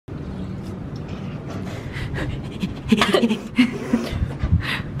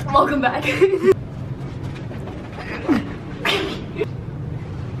Welcome back.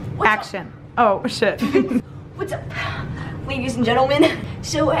 Action. Oh, shit. What's up, ladies and gentlemen?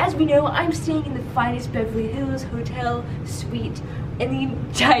 So as we know, I'm staying in the finest Beverly Hills hotel suite in the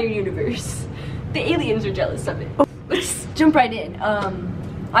entire universe. The aliens are jealous of it. Let's jump right in.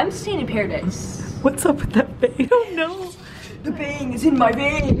 I'm staying in paradise. What's up with that bang? Oh no. The bang is in my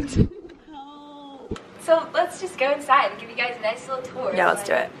veins. So let's just go inside and give you guys a nice little tour. Yeah, let's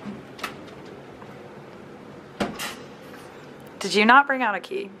do it. Did you not bring out a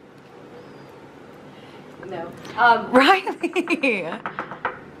key? No. Riley!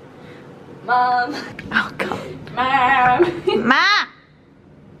 Mom. Oh god. Mom. Ma!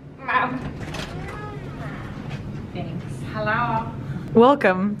 Mom. Thanks. Hello.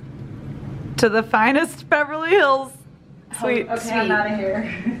 Welcome to the finest Beverly Hills suite. Okay, I'm out of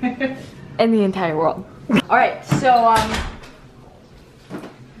here. In the entire world. Alright, so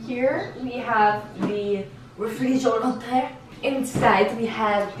here we have the refrigerator. Inside we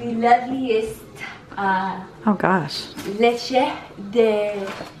have the loveliest Oh gosh. leche de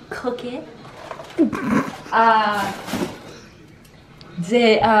coquet.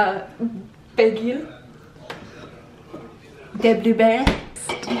 The bagel. The blueberry.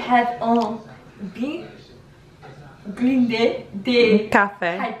 We have bien blindé de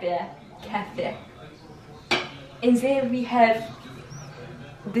Cafe. hyper cafe. And then we have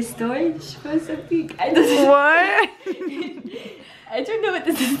the storage for something. I don't know. What? I don't know what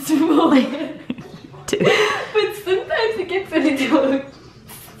this is for. Dude. But sometimes it gets a little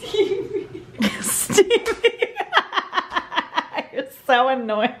steamy. Steamy. You're so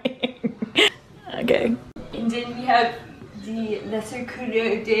annoying. Okay. And then we have the lesser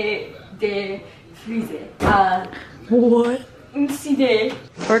couleur de freezer. What? Inside.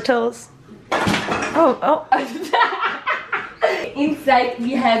 Tortillas. Oh. Inside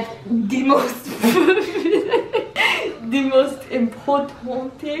we have the most the most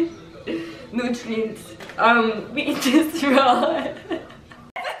important nutrients. We eat this raw.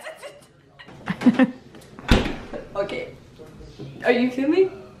 Okay. Are you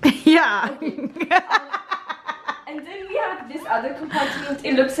filming? Yeah. And then we have this other compartment.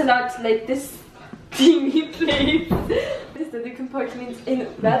 It looks a lot like this steamy place. This other compartment, and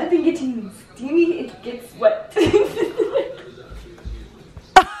rather than getting steamy, it gets wet.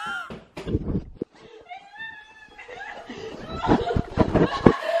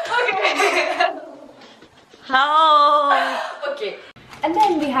 How? Okay. And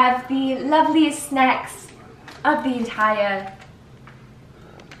then we have the loveliest snacks of the entire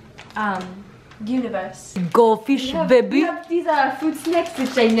universe. Goldfish, We baby. have these food snacks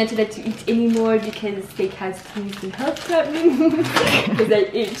which I'm not allowed to eat anymore because they cause clinical health problems. Because I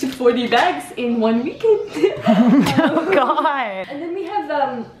ate 40 bags in one weekend. Oh god. And then we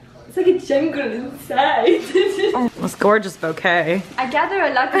have it's like a jungle inside. This gorgeous bouquet. I gather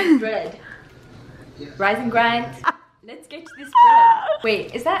a lot of bread. Rise and grind. Let's get to this bread.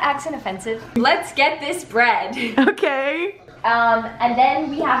 Wait, is that accent offensive? Let's get this bread. Okay. And then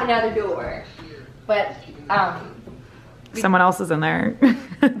we have another door. But Someone else is in there.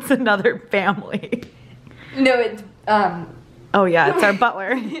 It's another family. no, it's Oh yeah, it's our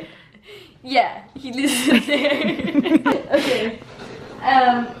butler. yeah, he lives there. Okay.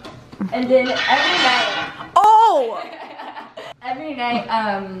 And then Oh! every night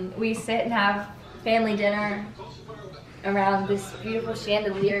we sit and have family dinner around this beautiful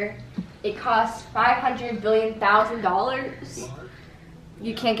chandelier. It costs $500 billion.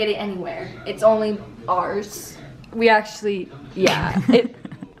 You can't get it anywhere. It's only ours. We actually, yeah,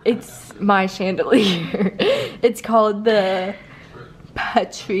 it's my chandelier. It's called the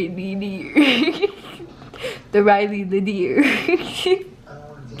patrilinear. The Riley Lydier.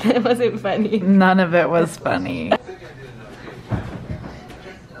 That wasn't funny. None of it was funny.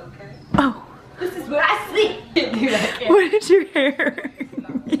 Oh. This is where I sleep. What is your hair?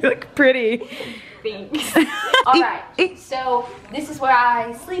 You look pretty. Thanks. Alright, so this is where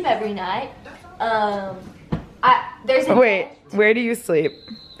I sleep every night. There's a Wait, bed. where do you sleep?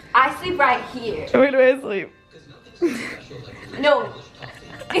 I sleep right here. Where do I sleep? No,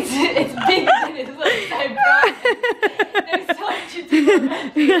 it's bigger than it looks, I promise. There's so much to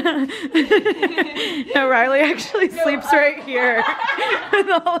do. No, Riley actually sleeps right here with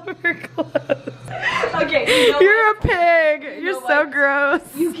all of her clothes. Okay, you know You're what? a pig. You You're know so what? gross.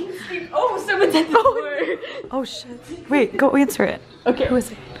 You can sleep. Oh, someone's at the door. Oh shit. Wait, go answer it. Okay. Who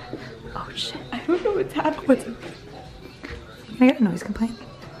is it? Oh shit. I don't know what's happening. Can I get a noise complaint?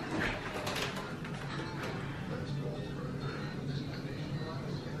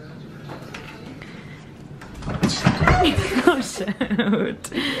 Oh shoot.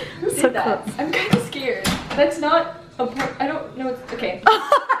 Who So did that? close. I'm kind of scared. That's not a part. I don't know. It's okay.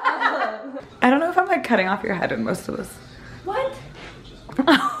 I don't know if I'm like cutting off your head in most of this. What?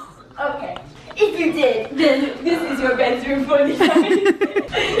 Okay. If you did, then this is your bedroom for the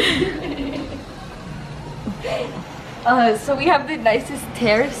night. So we have the nicest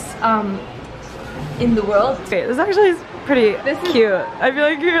terrace in the world. Okay, this actually is pretty cute. I feel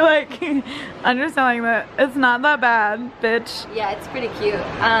like you're like underselling that it's not that bad, bitch. Yeah, it's pretty cute.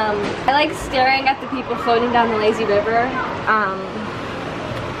 I like staring at the people floating down the lazy river.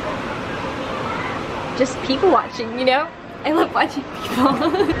 Just people watching, you know? I love watching people.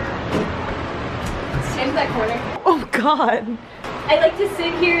 Stand in that corner. Oh god. I like to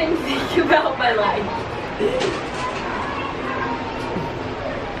sit here and think about my life.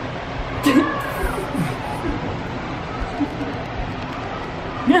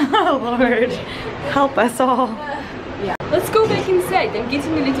 Oh Lord, help us all. Yeah. Let's go back inside. I'm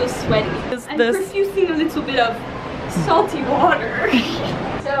getting a little sweaty. I'm profusing a little bit of salty water.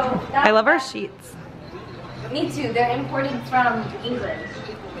 So I love our sheets. Me too. They're imported from England.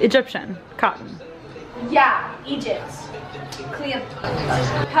 Egyptian cotton. Yeah, Egypt.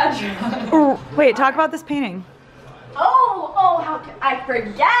 Cleopatra. Oh, wait, talk about this painting. Oh, how could I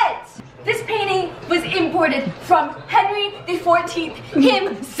forget? This painting was imported from Henry XIV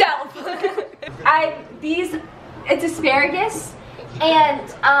himself. It's asparagus,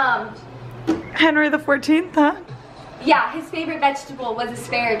 and Henry the 14th, huh? yeah, his favorite vegetable was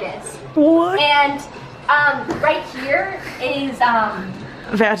asparagus. What? And right here is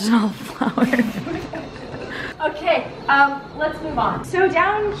Vaginal flower. okay, let's move on. So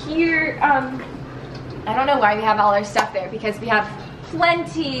down here, I don't know why we have all our stuff there, because we have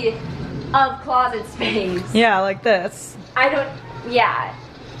plenty of closet space. Yeah, like this. Yeah,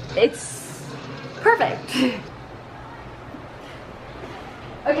 it's perfect.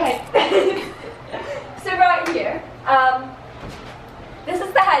 Okay, so right here, this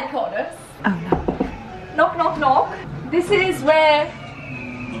is the headquarters. Oh no. Knock, knock, knock. This is where...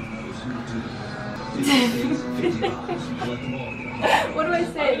 What do I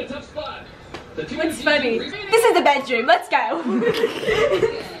say? What's funny? This is the bedroom, let's go.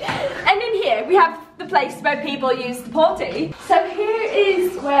 And in here, we have the place where people use the potty. So here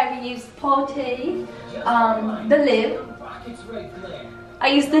is where we use the potty, the loo. I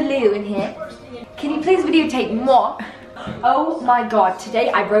use the loo in here. Can you please videotape more? Oh my god,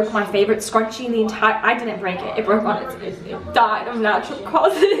 today I broke my favorite scrunchie in the entire... I didn't break it, it broke on its... It died of natural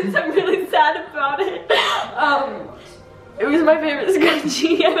causes. I'm really sad about it. It was my favorite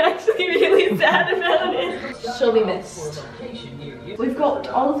scrunchie. I'm actually really sad about it. She'll be missed. We've got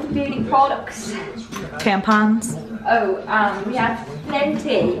all of the beauty products. Tampons. Oh, we have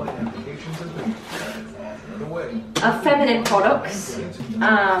plenty of feminine products,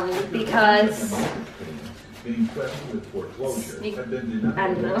 because I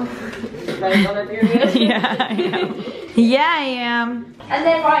don't know. Right on a period. Yeah, I am. Yeah, I am. And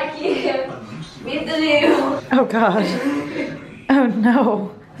then right here, we have the loo. Oh god. Oh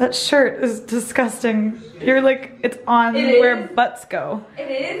no. That shirt is disgusting. You're like, it's on where butts go.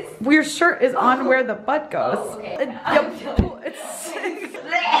 It is? Your shirt is on where the butt goes. Oh, okay. It's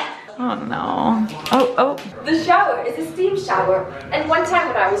oh no. Oh. The shower is a steam shower. And one time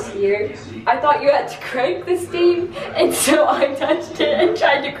when I was here, I thought you had to crank the steam. And so I touched it and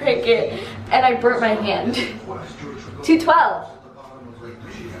tried to crank it. And I burnt my hand. 212.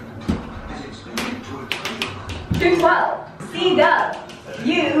 212. C-dub.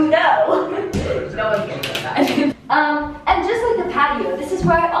 You know. No one gets that. And just like the patio, this is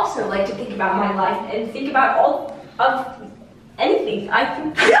where I also like to think about my life and think about all of anything I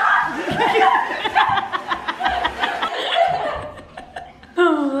can.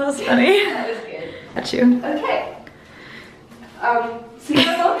 Oh, that's funny. That was good. Got you. Okay. So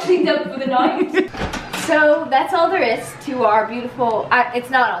we're all cleaned up for the night. So that's all there is to our beautiful. It's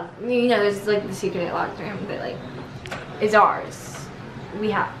not all. You know, there's like the secret locked room that like is ours. We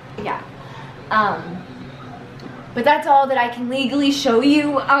have, yeah. But that's all that I can legally show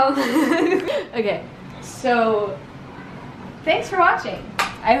you. Okay. So thanks for watching.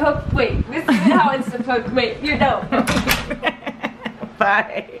 I hope. Wait, this is how it's supposed. Wait, you know.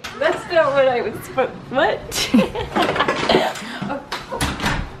 Bye. That's not what I was supposed. What?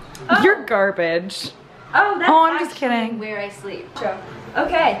 Oh. You're garbage. Oh, that's I'm just kidding. Where I sleep. Sure.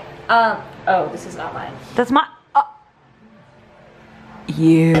 Okay. Oh, this is not mine. That's my.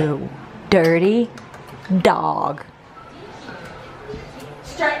 You dirty dog.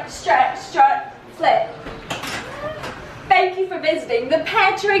 Strut, strut, strut, flip. Thank you for visiting the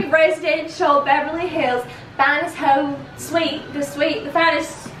Patrick Residential Beverly Hills finest hoe suite, the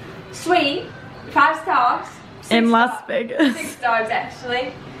finest suite, 5 stars. In Las Vegas. 6 stars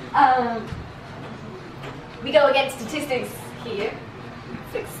actually. We go against statistics here.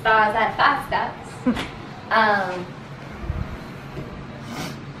 6 stars out of 5 stars.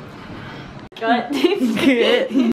 Good. Good.